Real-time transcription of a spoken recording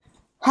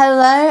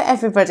Hello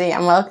everybody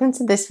and welcome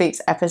to this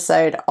week's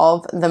episode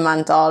of The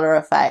Mandala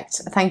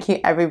Effect. Thank you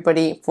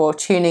everybody for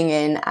tuning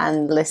in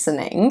and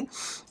listening.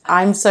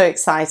 I'm so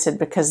excited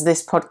because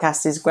this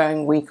podcast is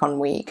growing week on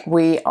week.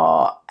 We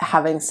are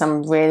having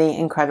some really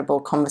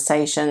incredible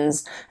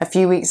conversations. A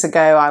few weeks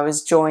ago I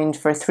was joined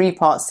for a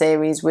 3-part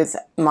series with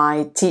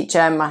my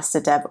teacher,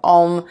 Master Deb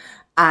Olm,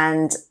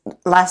 and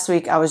last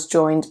week I was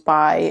joined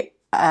by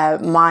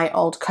my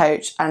old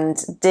coach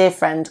and dear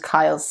friend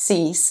Kyle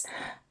Cease.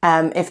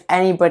 If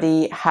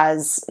anybody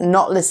has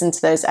not listened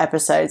to those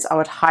episodes, I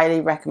would highly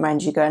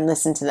recommend you go and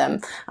listen to them.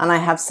 And I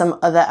have some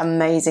other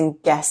amazing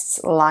guests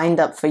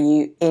lined up for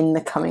you in the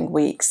coming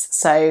weeks.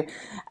 So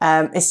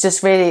it's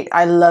just really,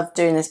 I love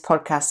doing this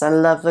podcast. I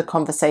love the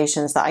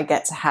conversations that I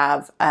get to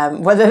have,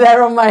 whether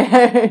they're on my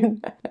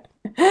own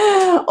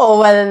or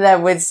whether they're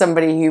with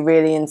somebody who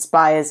really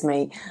inspires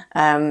me.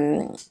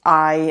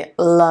 I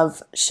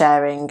love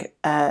sharing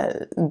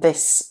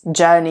this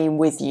journey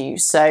with you.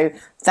 So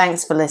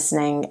thanks for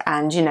listening.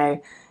 And, you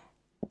know,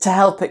 to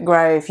help it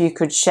grow, if you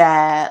could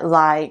share,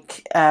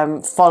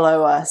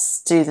 follow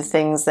us, do the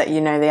things that,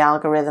 you know, the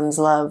algorithms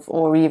love,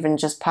 or even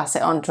just pass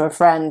it on to a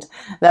friend,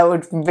 that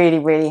would really,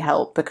 really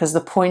help. Because the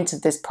point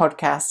of this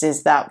podcast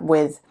is that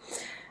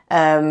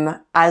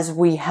as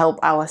we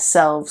help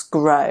ourselves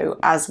grow,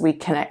 as we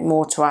connect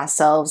more to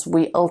ourselves,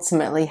 we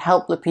ultimately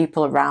help the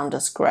people around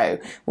us grow.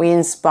 We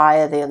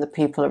inspire the other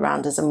people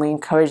around us and we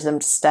encourage them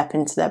to step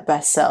into their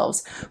best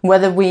selves.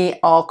 Whether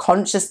we are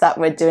conscious that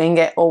we're doing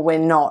it or we're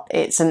not,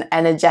 it's an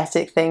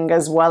energetic thing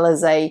as well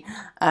as a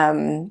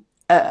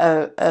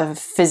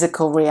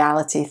physical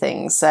reality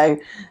thing. So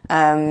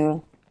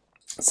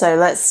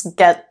let's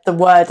get the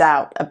word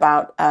out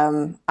about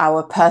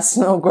our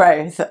personal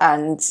growth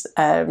and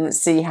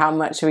see how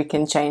much we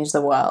can change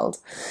the world.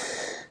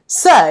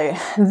 So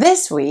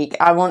this week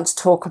I want to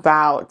talk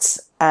about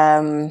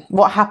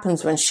what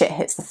happens when shit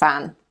hits the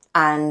fan,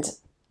 and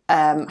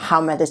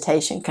how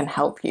meditation can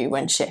help you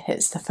when shit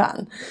hits the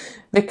fan.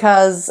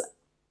 Because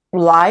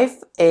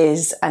life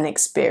is an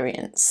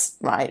experience,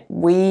 right?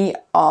 We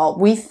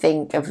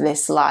think of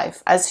this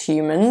life as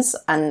humans,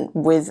 and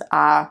with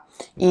our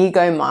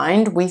ego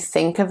mind, we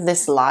think of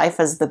this life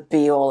as the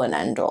be all and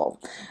end all.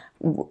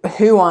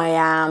 Who I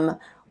am,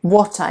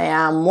 what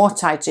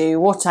I do,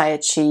 what I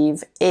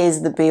achieve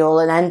is the be all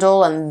and end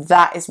all, and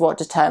that is what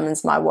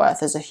determines my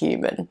worth as a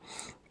human.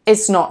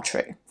 It's not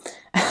true.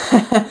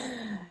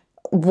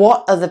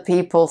 What other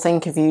people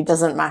think of you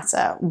doesn't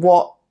matter.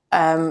 What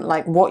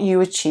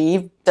you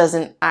achieve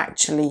doesn't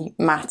actually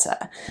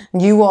matter.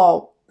 You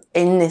are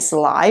in this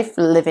life,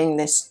 living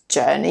this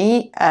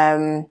journey,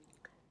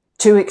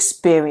 to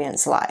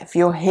experience life.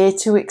 You're here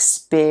to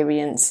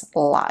experience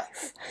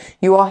life.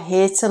 You are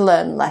here to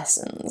learn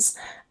lessons.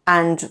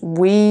 And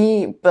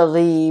we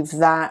believe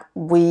that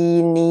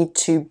we need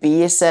to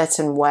be a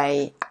certain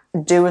way,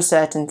 do a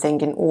certain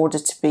thing in order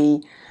to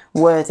be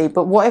worthy.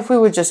 But what if we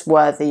were just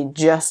worthy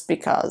just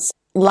because?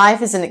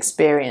 Life is an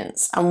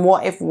experience, and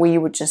what if we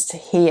were just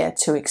here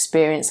to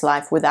experience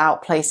life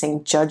without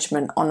placing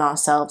judgment on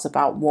ourselves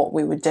about what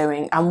we were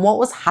doing and what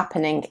was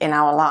happening in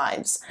our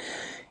lives?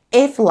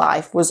 If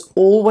life was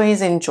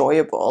always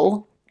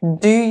enjoyable,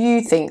 do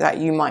you think that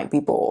you might be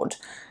bored?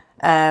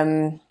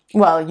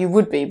 Well, you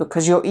would be,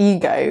 because your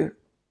ego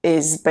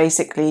is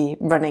basically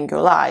running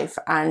your life,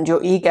 and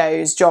your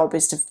ego's job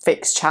is to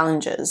fix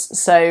challenges.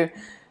 So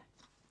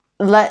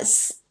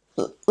let's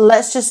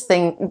just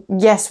think,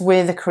 yes,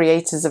 we're the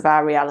creators of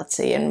our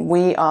reality, and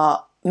we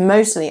are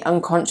mostly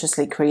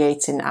unconsciously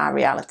creating our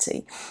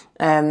reality,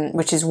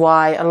 which is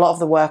why a lot of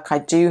the work I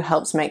do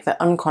helps make the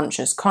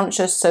unconscious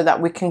conscious, so that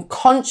we can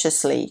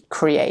consciously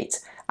create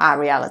our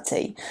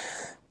reality.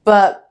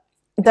 But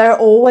there are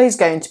always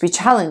going to be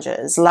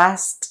challenges.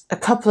 A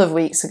couple of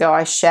weeks ago,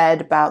 I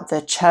shared about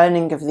the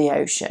churning of the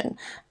ocean,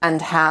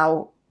 and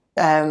how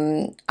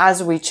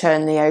as we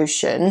churn the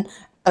ocean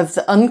of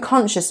the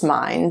unconscious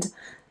mind,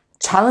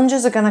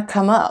 challenges are going to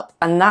come up,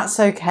 and that's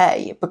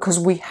okay, because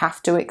we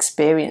have to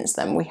experience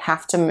them. We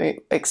have to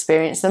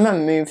experience them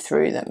and move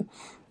through them.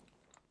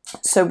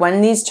 So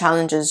when these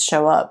challenges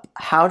show up,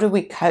 how do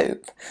we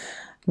cope?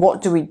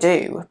 What do we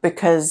do?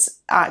 Because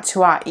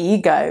to our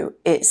ego,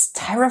 it's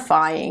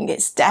terrifying.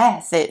 It's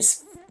death.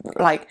 It's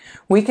like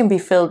we can be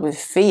filled with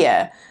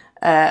fear.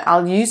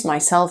 I'll use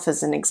myself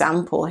as an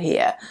example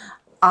here.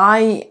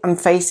 I am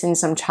facing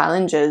some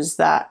challenges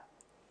that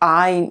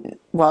I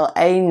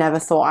never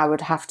thought I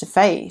would have to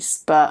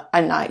face,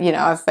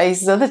 I've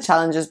faced other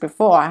challenges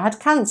before. I had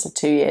cancer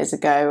 2 years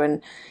ago,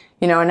 and,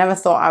 I never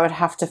thought I would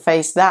have to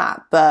face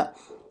that, but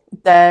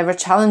there are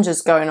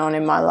challenges going on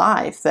in my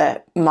life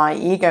that my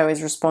ego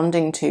is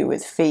responding to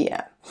with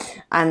fear,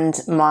 and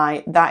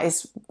that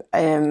is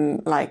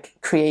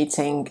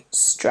creating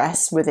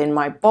stress within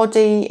my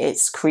body.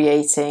 It's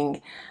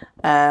creating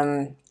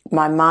my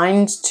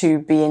mind to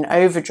be in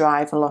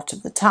overdrive a lot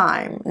of the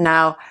time.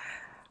 Now,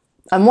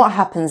 and what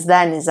happens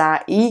then is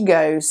our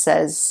ego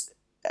says,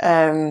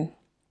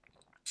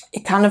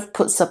 it kind of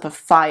puts up a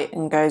fight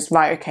and goes,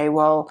 right, okay,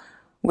 well,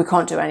 we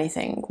can't do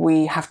anything.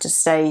 We have to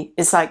stay.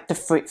 It's like the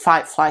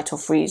fight, flight or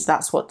freeze.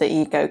 That's what the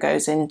ego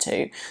goes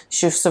into.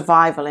 It's your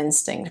survival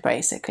instinct,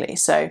 basically.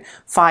 So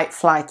fight,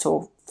 flight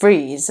or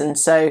freeze. And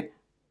so,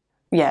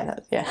 yeah,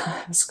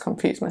 I just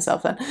confused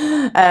myself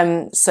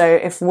then. So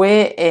if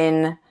we're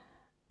in,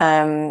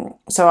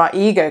 so our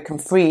ego can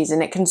freeze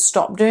and it can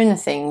stop doing the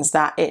things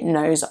that it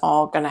knows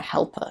are going to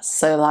help us.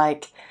 So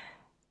like,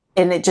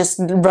 and it just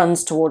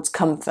runs towards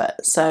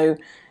comfort. So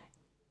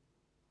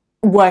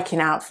working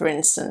out, for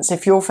instance,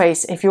 if you're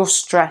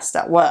stressed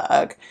at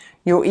work,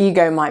 your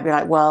ego might be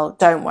like, well,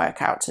 don't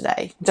work out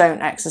today,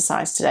 don't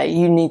exercise today,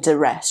 you need to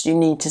rest, you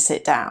need to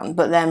sit down.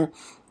 But then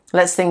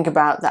let's think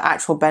about the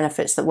actual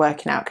benefits that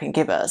working out can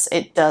give us.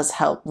 It does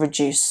help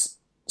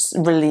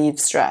relieve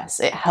stress.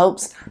 It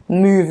helps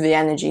move the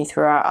energy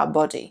throughout our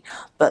body.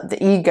 But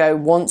the ego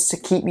wants to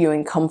keep you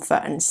in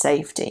comfort and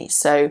safety.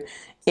 So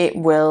it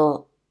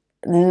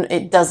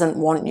doesn't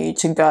want you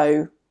to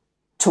go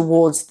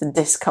towards the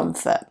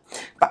discomfort.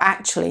 But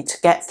actually,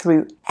 to get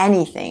through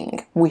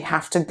anything, we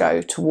have to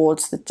go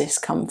towards the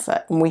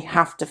discomfort and we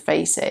have to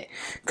face it.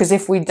 Because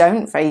if we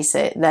don't face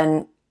it,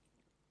 then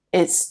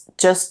it's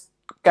just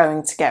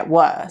going to get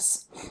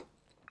worse.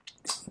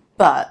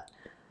 But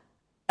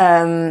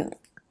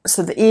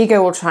so the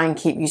ego will try and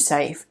keep you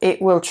safe.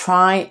 It will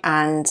try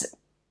and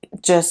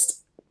just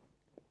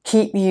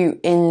keep you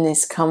in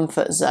this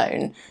comfort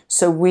zone,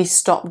 so we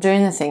stop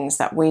doing the things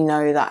that we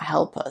know that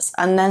help us,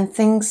 and then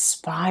things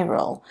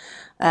spiral.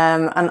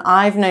 And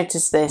I've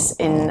noticed this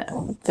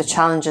in the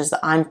challenges that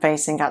I'm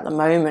facing at the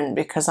moment,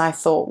 because I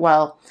thought,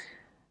 well,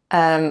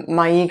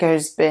 my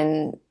ego's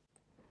been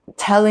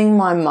telling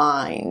my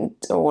mind,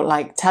 or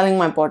like telling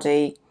my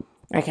body,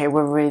 okay,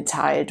 we're really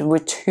tired, we're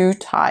too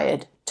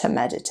tired to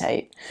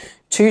meditate,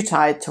 too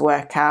tired to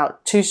work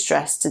out, too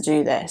stressed to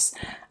do this.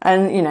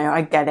 And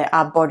I get it,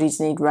 our bodies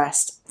need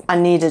rest. I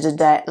needed a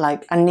day,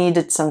 like I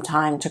needed some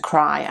time to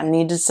cry, I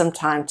needed some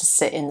time to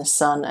sit in the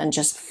sun and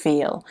just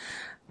feel.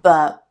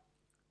 But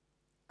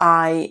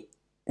I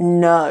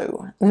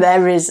know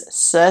there are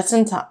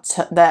certain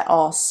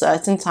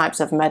types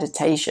of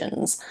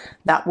meditations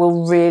that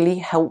will really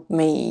help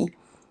me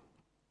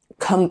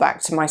come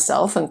back to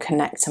myself and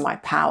connect to my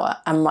power,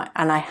 and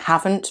I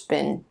haven't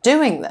been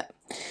doing them.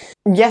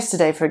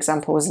 Yesterday, for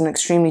example, was an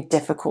extremely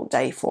difficult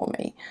day for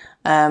me.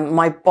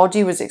 My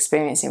body was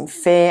experiencing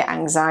fear,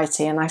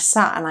 anxiety, and I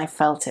sat and I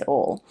felt it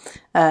all.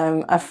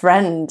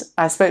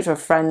 I spoke to a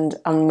friend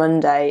on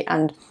Monday,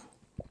 and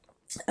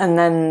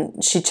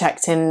then she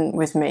checked in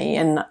with me,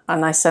 and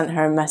I sent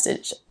her a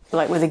message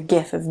like with a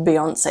gif of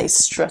Beyonce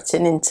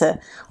strutting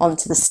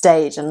onto the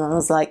stage, and I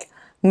was like,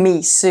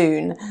 me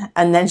soon.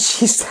 And then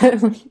she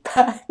sent me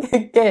back a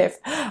gif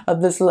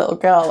of this little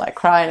girl like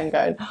crying and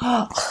going,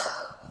 oh.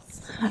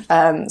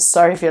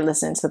 Sorry if you're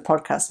listening to the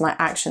podcast, my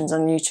actions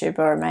on YouTube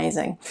are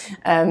amazing.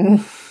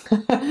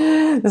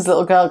 This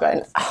little girl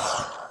going,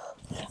 oh,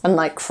 and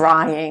like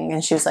crying,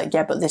 and she was like,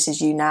 yeah, but this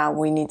is you now,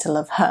 we need to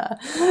love her.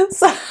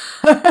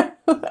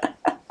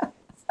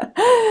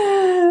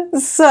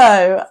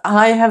 So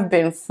I have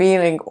been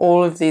feeling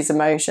all of these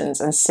emotions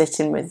and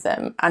sitting with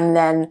them, and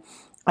then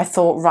I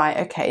thought, right,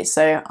 okay,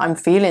 so I'm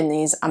feeling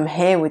these, I'm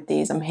here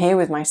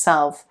with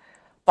myself,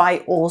 but I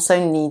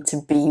also need to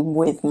be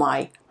with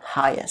my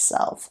higher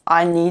self.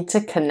 I need to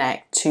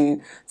connect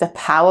to the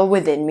power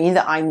within me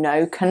that I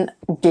know can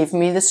give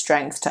me the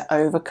strength to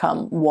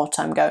overcome what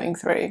I'm going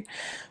through.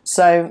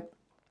 So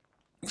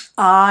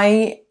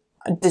I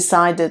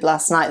decided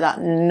last night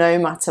that no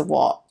matter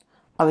what,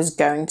 I was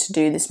going to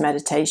do this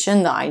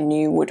meditation that I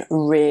knew would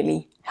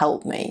really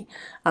help me.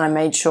 And I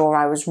made sure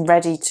I was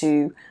ready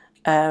to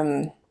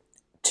go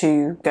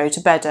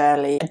to bed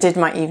early. I did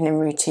my evening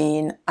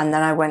routine, and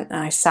then I went and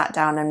I sat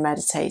down and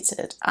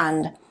meditated,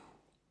 and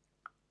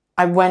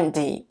I went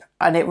deep,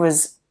 and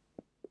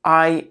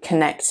I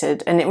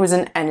connected, and it was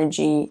an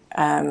energy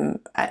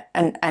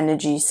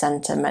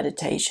center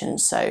meditation.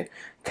 So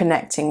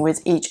connecting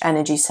with each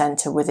energy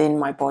center within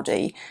my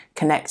body,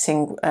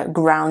 connecting,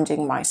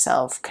 grounding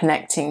myself,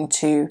 connecting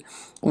to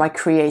my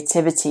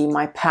creativity,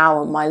 my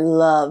power, my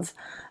love,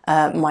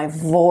 my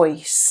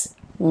voice,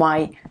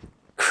 my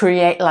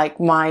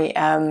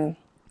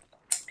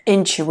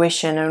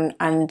intuition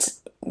and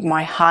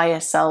my higher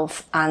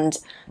self, and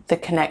the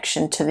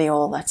connection to the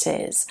all that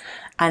is.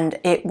 And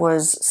it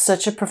was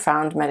such a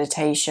profound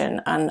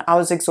meditation, and I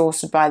was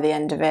exhausted by the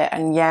end of it.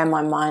 And yeah,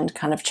 my mind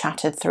kind of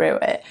chattered through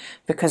it,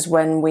 because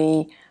when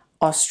we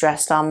are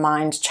stressed, our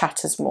mind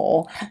chatters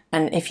more.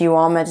 And if you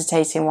are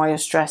meditating while you're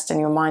stressed and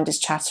your mind is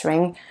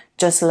chattering,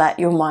 just let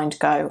your mind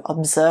go.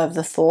 Observe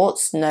the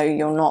thoughts. No,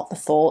 you're not the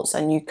thoughts,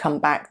 and you come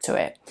back to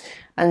it.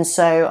 And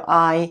so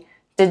I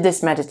did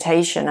this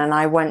meditation, and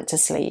I went to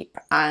sleep,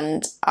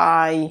 and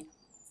I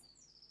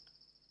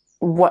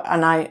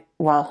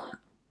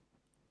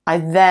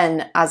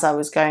then, as I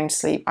was going to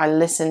sleep, I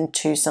listened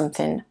to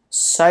something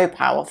so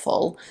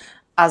powerful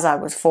as I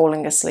was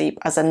falling asleep,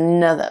 as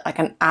another, like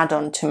an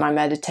add-on to my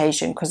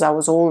meditation, because I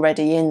was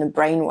already in the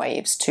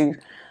brainwaves to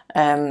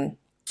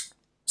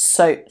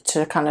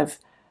kind of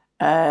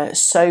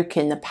soak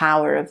in the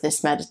power of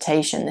this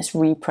meditation, this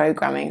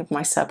reprogramming of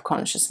my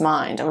subconscious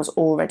mind. I was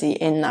already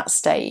in that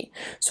state.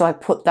 So I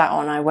put that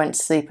on, I went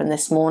to sleep, and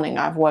this morning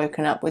I've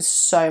woken up with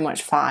so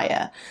much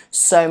fire,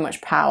 so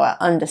much power,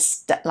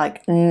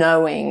 like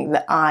knowing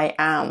that I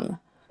am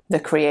the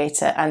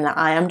creator and that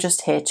I am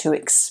just here to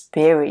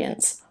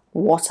experience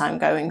what I'm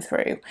going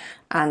through.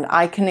 And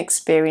I can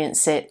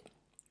experience it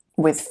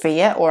with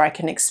fear, or I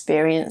can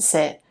experience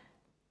it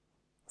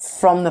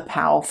from the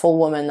powerful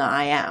woman that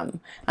I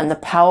am and the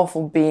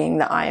powerful being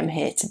that I am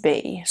here to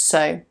be.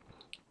 So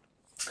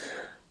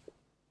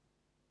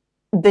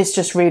this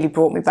just really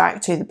brought me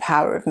back to the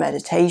power of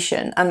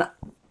meditation. And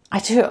I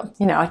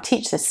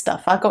teach this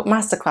stuff. I've got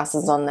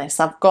masterclasses on this.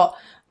 I've got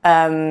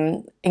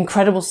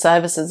incredible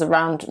services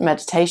around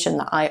meditation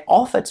that I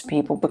offer to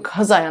people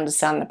because I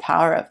understand the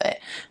power of it.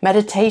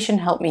 Meditation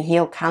helped me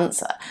heal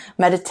cancer.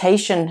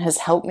 Meditation has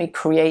helped me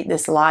create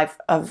this life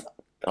of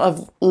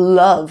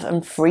love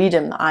and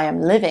freedom that I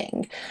am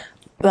living.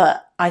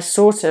 But I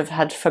sort of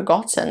had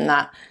forgotten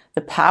that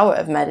the power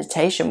of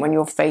meditation when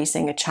you're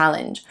facing a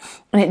challenge,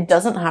 and it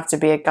doesn't have to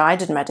be a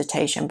guided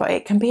meditation, but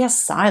it can be a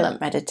silent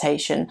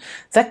meditation.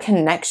 The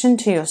connection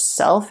to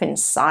yourself in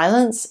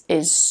silence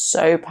is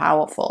so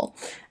powerful,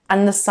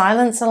 and the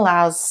silence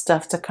allows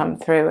stuff to come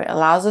through. It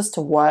allows us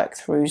to work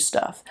through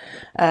stuff.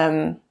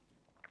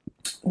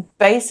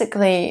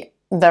 Basically,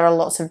 there are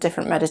lots of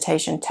different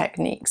meditation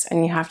techniques,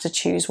 and you have to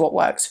choose what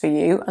works for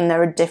you. And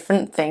there are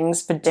different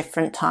things for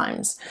different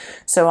times.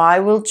 So I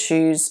will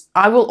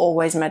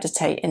always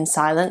meditate in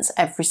silence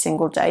every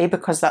single day,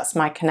 because that's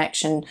my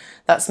connection.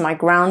 That's my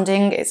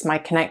grounding. It's my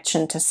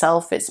connection to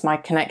self. It's my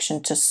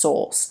connection to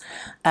source.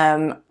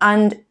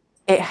 And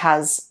it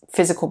has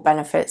physical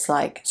benefits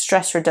like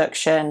stress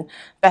reduction,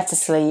 better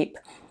sleep,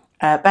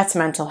 better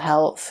mental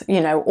health,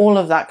 all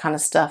of that kind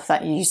of stuff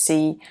that you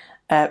see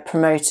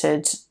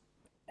promoted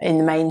in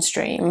the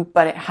mainstream,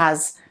 but it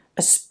has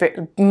a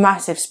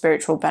massive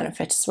spiritual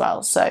benefit as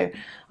well. So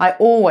I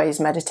always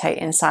meditate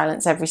in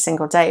silence every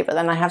single day, but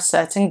then I have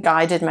certain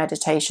guided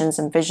meditations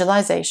and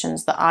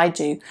visualizations that I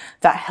do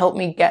that help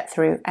me get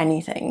through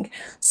anything.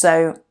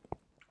 So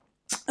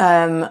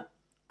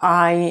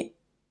I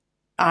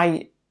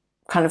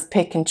kind of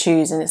pick and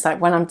choose, and it's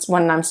like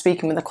when I'm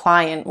speaking with a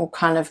client, we'll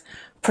kind of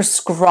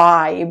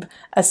prescribe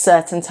a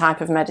certain type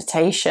of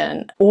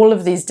meditation. All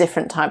of these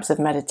different types of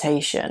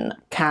meditation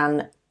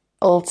can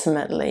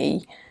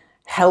ultimately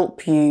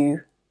help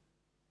you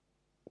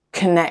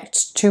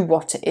connect to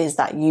what it is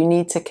that you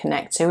need to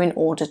connect to in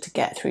order to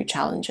get through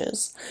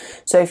challenges.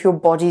 So if your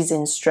body's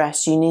in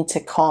stress, you need to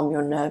calm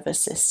your nervous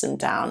system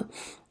down.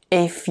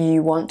 If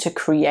you want to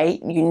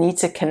create, you need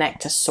to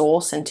connect to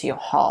source and to your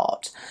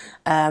heart.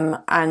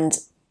 And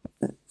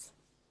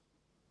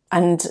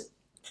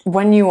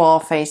when you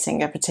are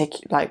facing a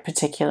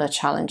particular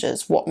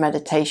challenges, what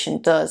meditation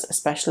does,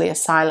 especially a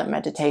silent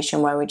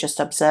meditation where we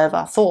just observe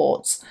our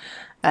thoughts,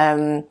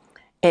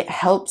 it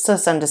helps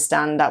us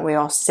understand that we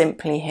are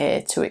simply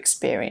here to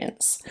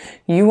experience.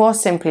 You are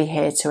simply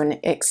here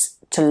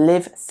to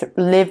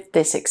live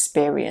this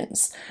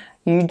experience.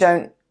 You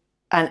don't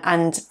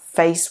and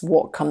face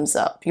what comes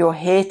up. You're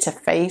here to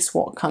face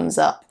what comes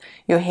up.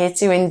 You're here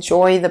to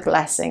enjoy the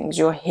blessings.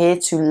 You're here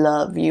to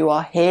love. You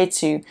are here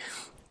to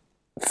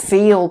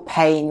feel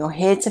pain. You're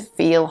here to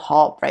feel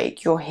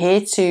heartbreak. You're here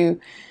to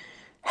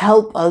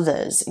help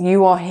others.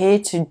 You are here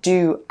to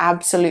do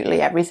absolutely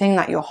everything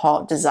that your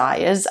heart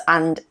desires.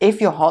 And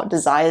if your heart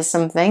desires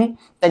something,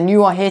 then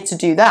you are here to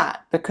do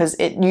that, because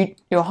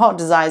your heart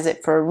desires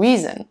it for a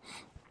reason.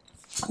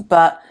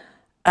 But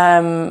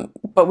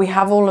we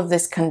have all of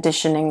this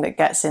conditioning that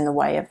gets in the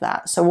way of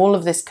that. So all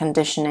of this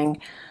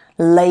conditioning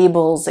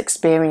labels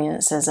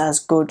experiences as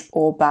good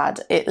or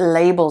bad. It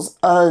labels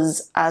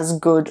us as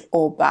good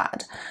or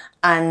bad.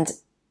 And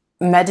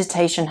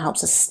meditation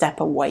helps us step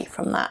away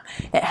from that.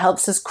 It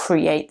helps us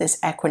create this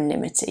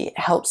equanimity. It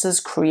helps us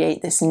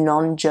create this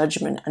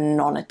non-judgment and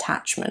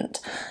non-attachment,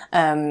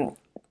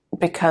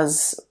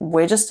 because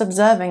we're just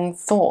observing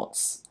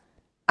thoughts.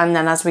 And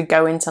then as we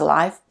go into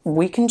life,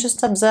 we can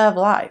just observe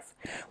life.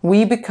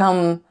 We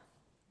become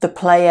the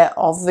player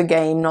of the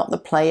game, not the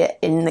player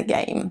in the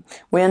game.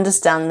 We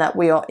understand that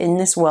we are in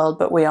this world,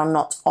 but we are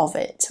not of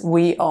it.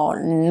 We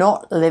are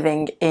not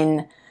living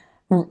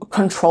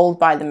controlled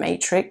by the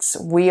matrix.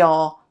 We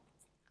are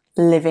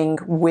living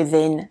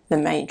within the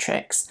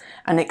matrix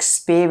and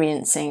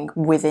experiencing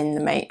within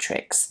the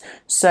matrix.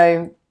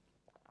 So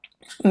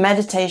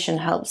meditation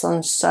helps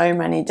on so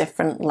many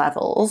different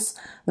levels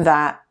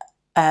that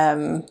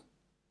a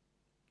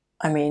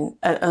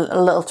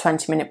little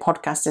 20-minute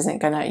podcast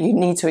isn't you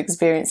need to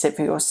experience it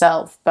for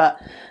yourself. But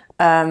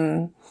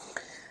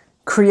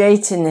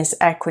creating this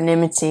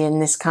equanimity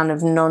and this kind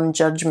of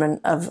non-judgment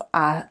of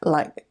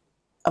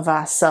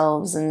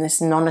ourselves and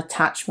this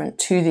non-attachment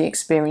to the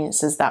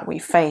experiences that we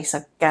face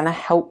are going to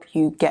help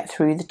you get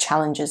through the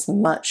challenges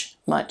much,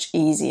 much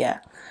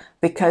easier,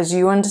 because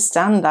you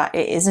understand that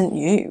it isn't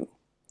you.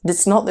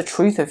 It's not the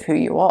truth of who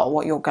you are,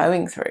 what you're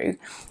going through.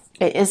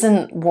 It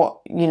isn't what,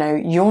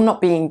 you're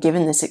not being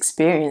given this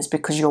experience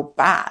because you're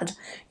bad.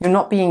 You're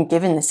not being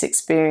given this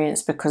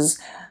experience because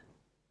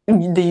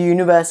the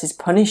universe is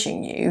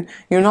punishing you.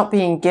 You're not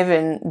being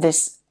given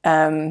this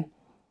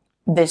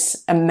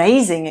this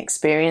amazing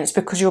experience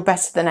because you're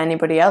better than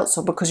anybody else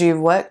or because you've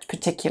worked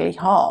particularly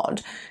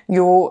hard.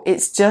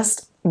 It's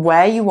just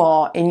where you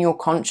are in your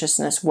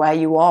consciousness, where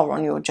you are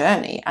on your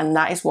journey, and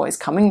that is what is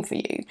coming for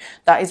you.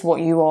 That is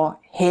what you are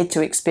here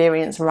to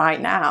experience right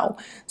now.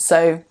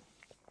 So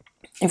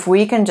if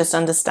we can just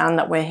understand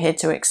that we're here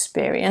to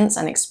experience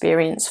and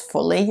experience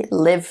fully,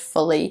 live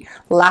fully,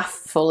 laugh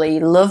fully,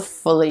 love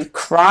fully,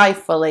 cry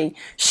fully,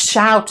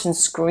 shout and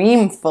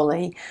scream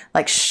fully,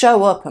 like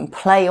show up and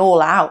play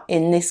all out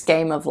in this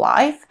game of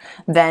life,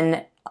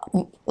 then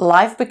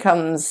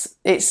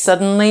it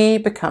suddenly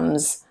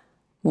becomes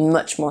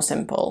much more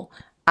simple.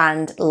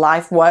 And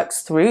life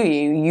works through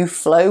you. You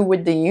flow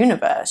with the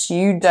universe.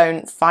 You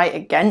don't fight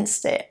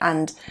against it.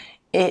 And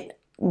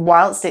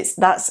whilst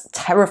that's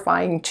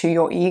terrifying to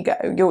your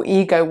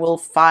ego will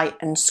fight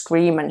and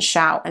scream and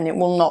shout, and it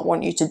will not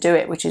want you to do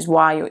it, which is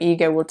why your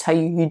ego will tell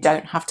you you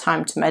don't have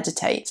time to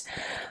meditate.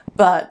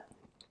 But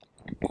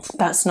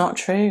that's not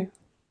true,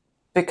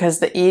 because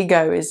the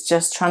ego is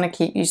just trying to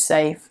keep you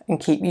safe and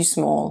keep you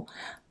small.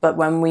 But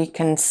when we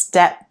can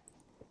step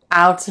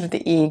out of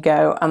the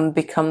ego and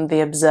become the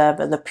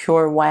observer, the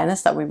pure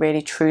awareness that we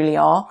really truly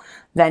are,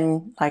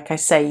 then, like I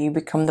say, you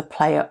become the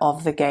player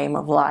of the game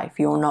of life.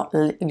 You're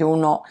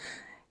not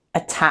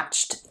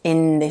attached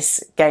in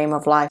this game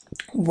of life.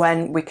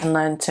 When we can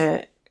learn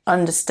to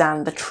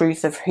understand the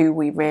truth of who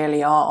we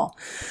really are.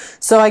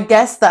 So I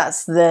guess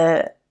that's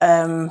the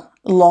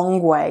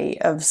long way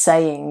of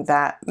saying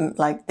that,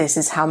 like, this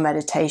is how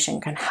meditation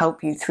can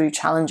help you through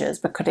challenges,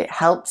 because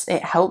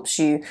it helps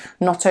you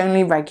not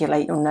only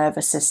regulate your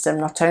nervous system,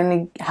 not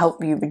only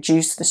help you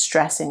reduce the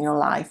stress in your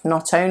life,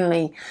 not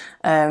only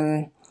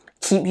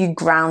keep you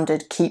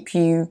grounded, keep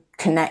you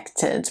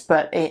connected,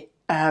 but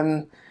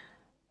and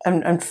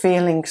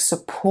feeling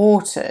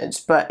supported,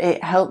 but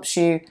it helps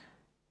you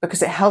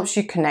because it helps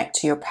you connect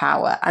to your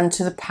power and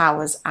to the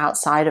powers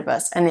outside of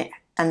us. And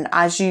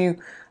as you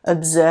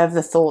observe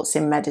the thoughts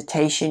in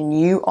meditation,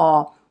 you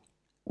are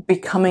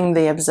becoming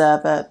the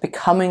observer,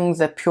 becoming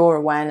the pure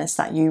awareness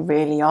that you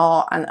really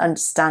are, and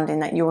understanding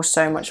that you're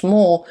so much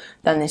more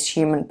than this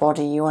human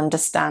body. You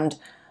understand,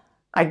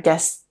 I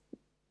guess,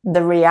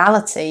 the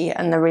reality,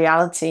 and the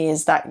reality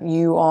is that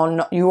you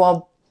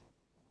are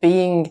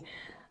being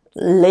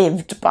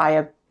lived by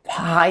a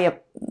higher,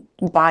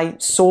 by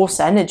source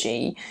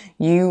energy.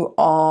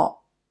 You're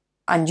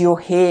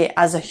here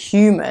as a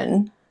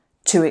human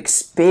to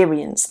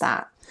experience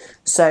that.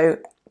 So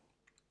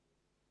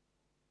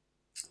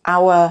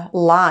our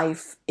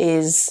life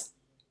is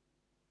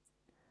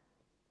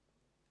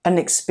an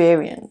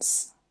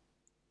experience,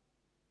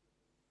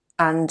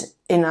 and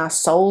in our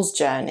soul's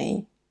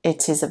journey,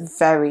 it is a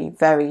very,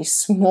 very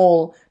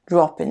small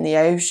drop in the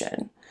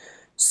ocean.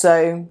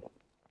 So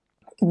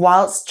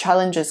whilst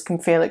challenges can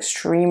feel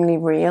extremely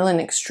real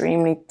and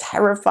extremely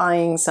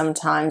terrifying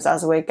sometimes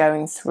as we're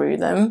going through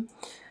them,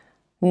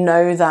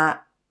 know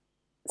that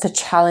the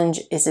challenge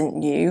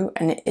isn't you,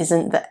 and it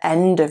isn't the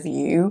end of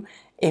you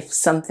if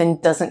something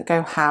doesn't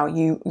go how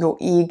your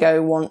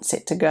ego wants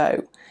it to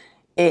go.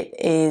 It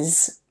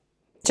is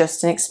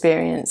just an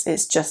experience.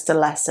 It's just a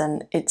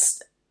lesson.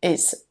 It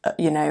is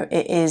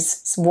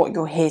what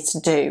you're here to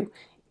do.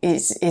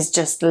 Is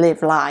just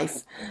live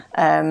life.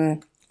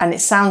 And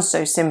it sounds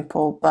so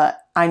simple,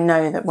 but I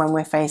know that when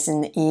we're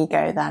facing the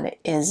ego, that it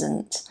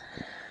isn't.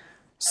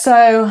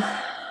 So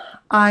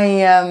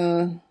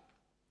I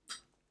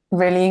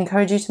really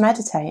encourage you to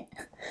meditate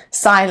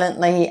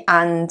silently,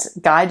 and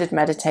guided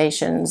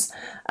meditations.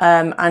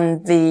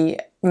 And the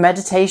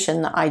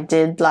meditation that I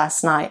did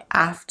last night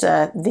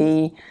after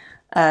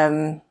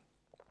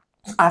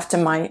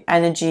my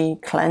energy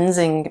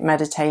cleansing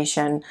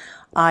meditation,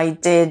 I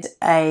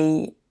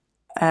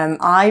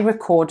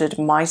recorded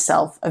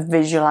myself a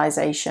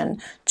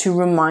visualization to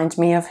remind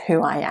me of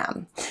who I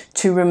am,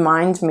 to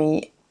remind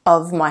me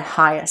of my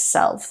higher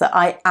self, that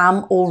I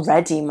am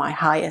already my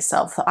higher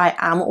self, that I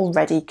am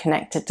already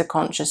connected to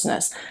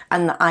consciousness,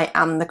 and that I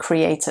am the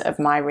creator of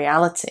my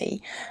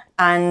reality.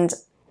 And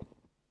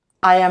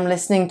I am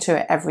listening to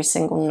it every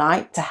single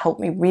night to help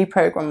me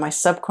reprogram my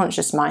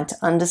subconscious mind to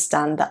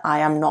understand that I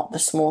am not the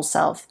small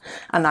self,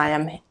 and I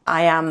am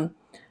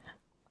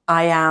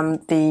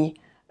the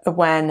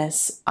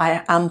awareness.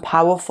 I am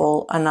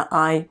powerful, and that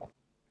I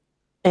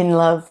in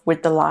love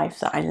with the life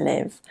that I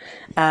live.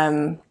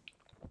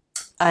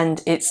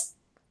 And it's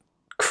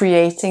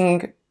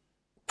creating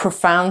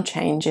profound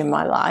change in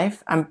my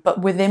life, but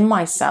within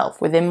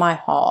myself, within my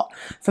heart.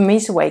 For me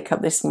to wake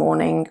up this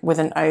morning with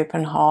an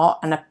open heart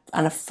and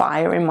a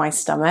fire in my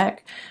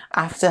stomach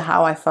after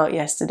how I felt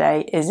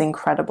yesterday is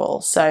incredible.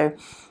 So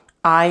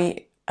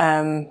I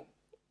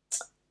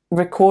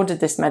recorded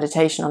this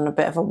meditation on a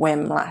bit of a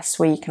whim last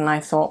week, and I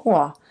thought,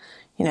 well,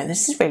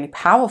 this is really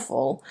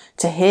powerful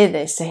to hear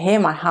this, to hear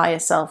my higher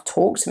self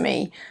talk to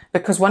me.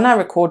 Because when I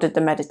recorded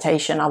the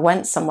meditation, I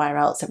went somewhere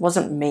else. It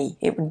wasn't me.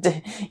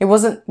 It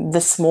wasn't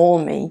the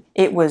small me.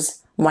 It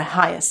was my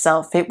higher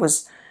self.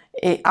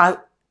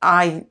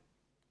 I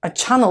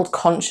channeled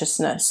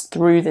consciousness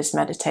through this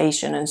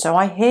meditation. And so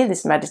I hear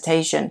this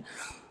meditation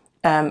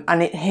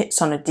and it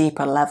hits on a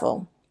deeper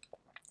level.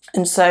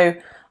 And so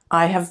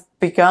I have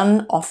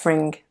begun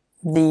offering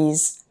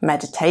these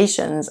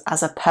meditations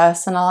as a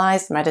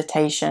personalized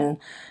meditation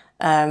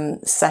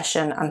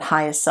session and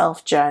higher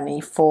self journey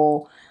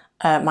for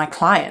my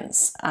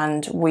clients.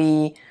 And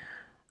we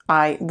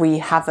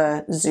have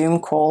a Zoom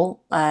call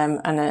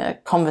and a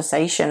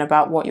conversation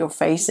about what you're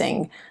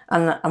facing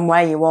and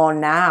where you are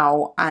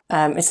now.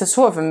 And it's a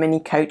sort of a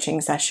mini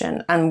coaching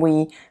session, and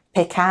we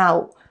pick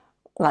out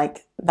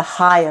like the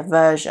higher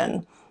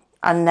version,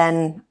 and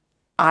then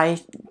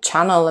I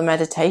channel a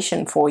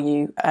meditation for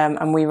you,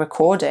 and we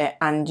record it,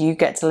 and you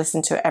get to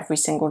listen to it every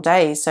single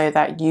day so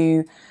that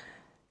you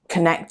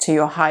connect to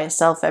your higher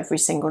self every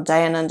single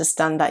day and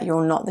understand that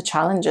you're not the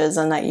challengers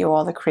and that you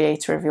are the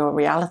creator of your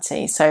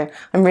reality. So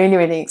I'm really,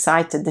 really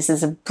excited. This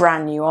is a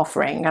brand new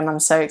offering, and I'm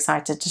so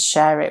excited to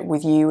share it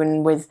with you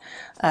and with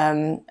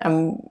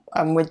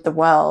the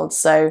world.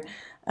 So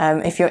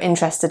if you're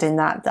interested in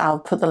that, I'll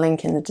put the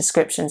link in the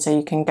description so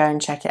you can go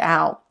and check it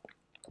out.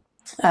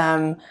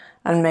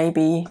 And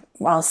maybe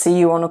I'll see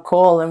you on a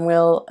call, and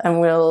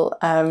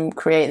we'll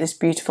create this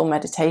beautiful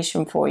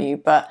meditation for you.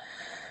 But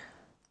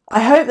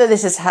I hope that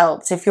this has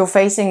helped. If you're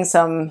facing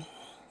some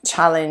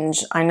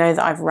challenge, I know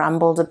that I've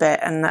rambled a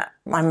bit and that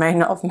I may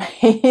not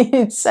have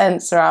made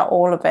sense throughout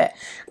all of it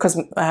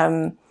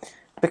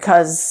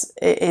because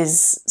it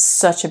is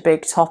such a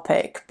big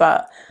topic.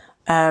 But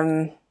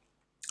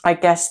I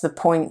guess the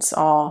points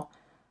are,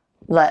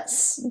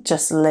 let's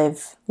just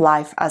live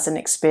life as an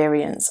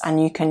experience,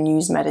 and you can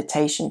use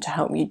meditation to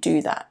help you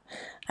do that.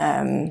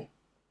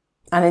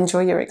 And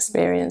enjoy your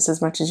experience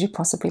as much as you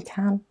possibly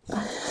can.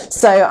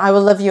 So I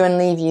will love you and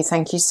leave you.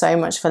 Thank you so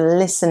much for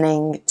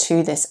listening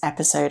to this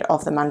episode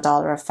of The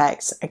Mandala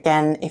Effect.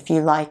 Again, if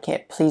you like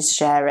it, please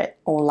share it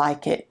or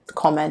like it,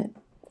 comment,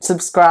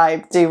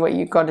 subscribe, do what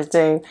you've got to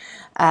do.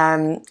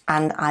 And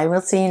I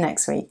will see you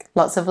next week.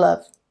 Lots of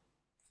love.